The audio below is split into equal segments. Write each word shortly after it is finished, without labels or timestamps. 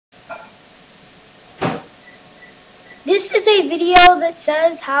a video that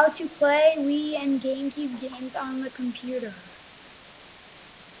says how to play Wii and Gamecube games on the computer.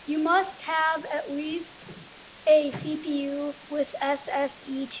 You must have at least a CPU with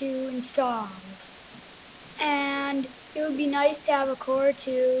SSE2 installed. And it would be nice to have a Core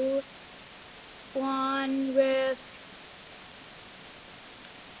 2 one with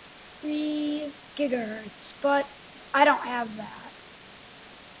 3 GHz, but I don't have that.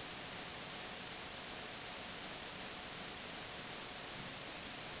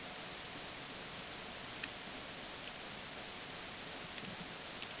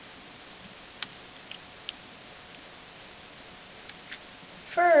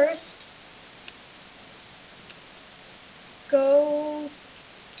 First, go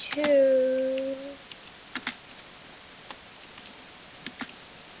to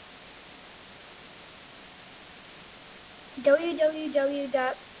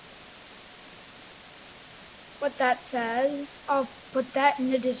www. What that says, I'll put that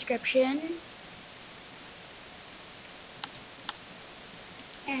in the description.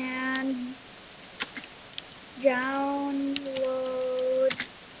 And download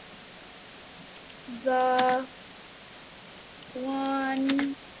the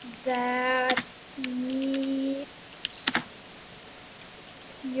one that meets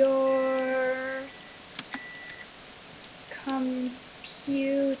your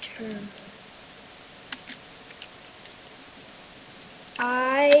computer.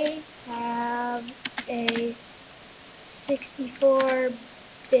 I have a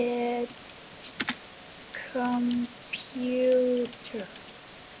 64-bit computer,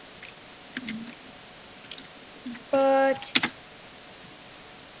 but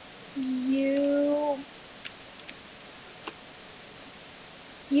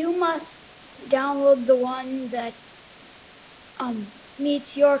you must download the one that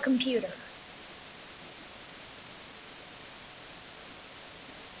meets your computer.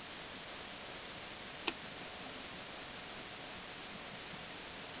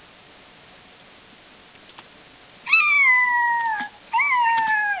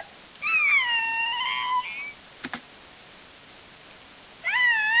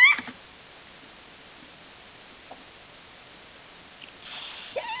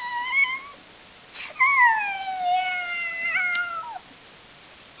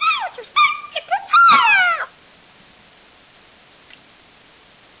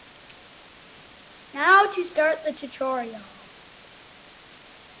 Now to start the tutorial.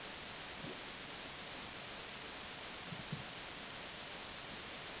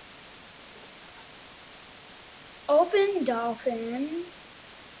 Open Dolphin,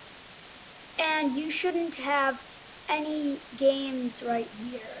 and you shouldn't have any games right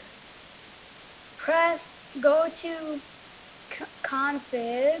here. Go to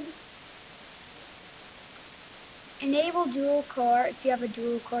config, enable dual core if you have a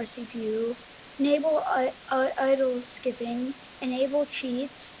dual core CPU, enable idle skipping, enable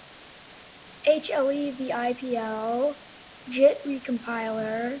cheats, HLE the IPL, JIT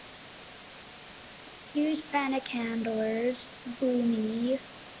recompiler, use panic handlers, Boomy.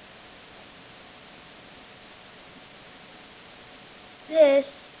 This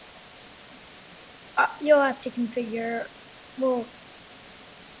you'll have to configure. Well,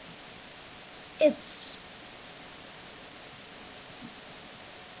 it's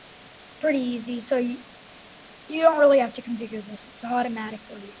pretty easy, so you don't really have to configure this. It's automatic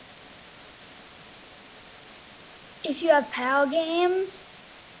for you. If you have PAL games,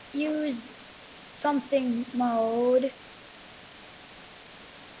 use something mode.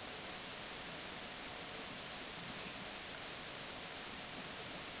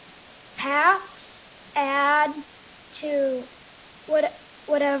 Paths add to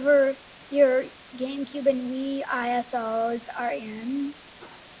whatever your Gamecube and Wii ISOs are in.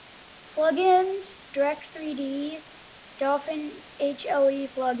 Plugins, Direct 3D, Dolphin HLE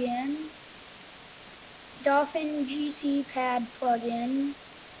plugin, Dolphin GC Pad plugin,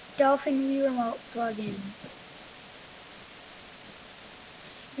 Dolphin Wii Remote plugin.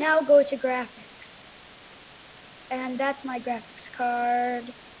 Now go to graphics. And that's my graphics card.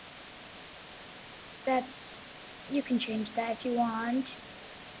 You can change that if you want.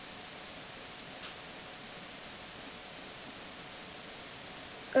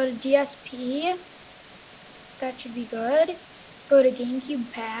 Go to DSP. That should be good. Go to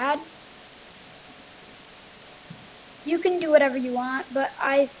GameCube Pad. You can do whatever you want, but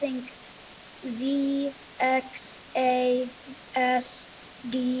I think Z, X, A, S,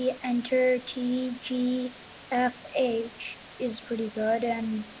 D, Enter, T, G, F, H is pretty good,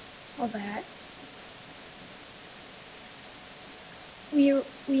 and all that.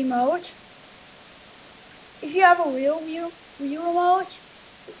 Remote. if you have a real Wii remote,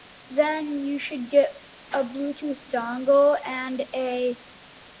 then you should get a Bluetooth dongle and a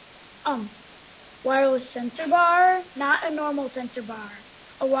wireless sensor bar, not a normal sensor bar,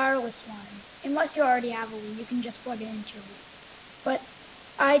 a wireless one. Unless you already have a Wii, you can just plug it into it. But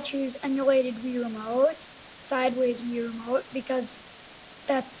I choose emulated Wii Remote, sideways Wii Remote, because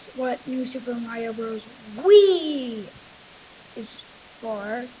that's what New Super Mario Bros. Wii is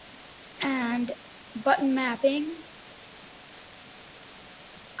for. And button mapping,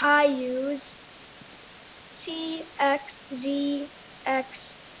 I use CXZX,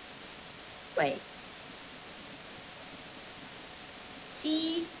 wait,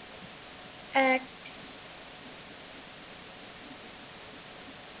 CX,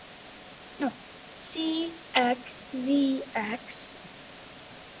 no, CXZX,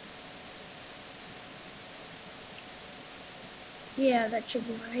 yeah, that should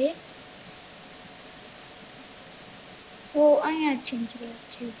be right. Well, I'm going to change it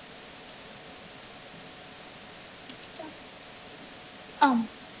to,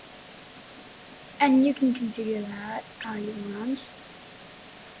 and you can configure that how you want.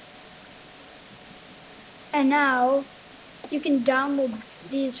 And now, you can download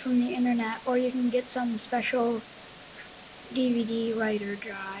these from the internet, or you can get some special DVD writer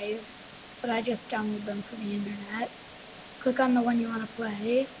drive, but I just download them from the internet. Click on the one you want to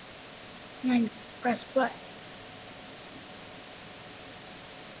play, and then press play.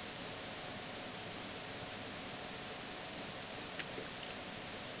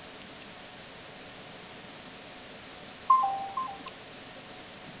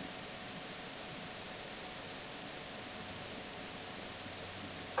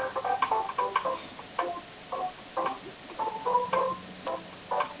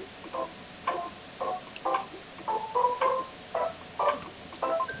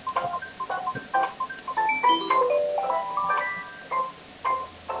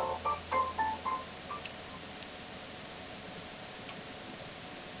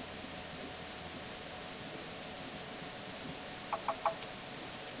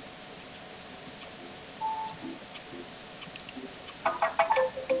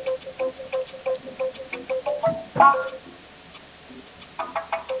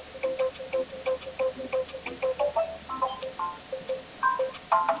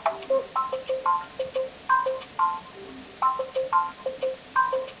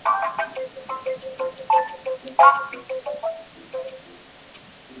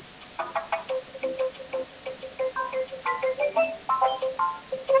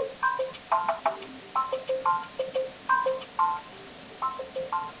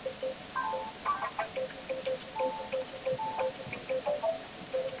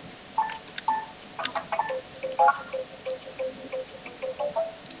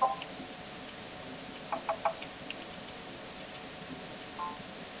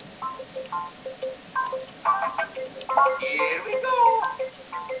 Here we go.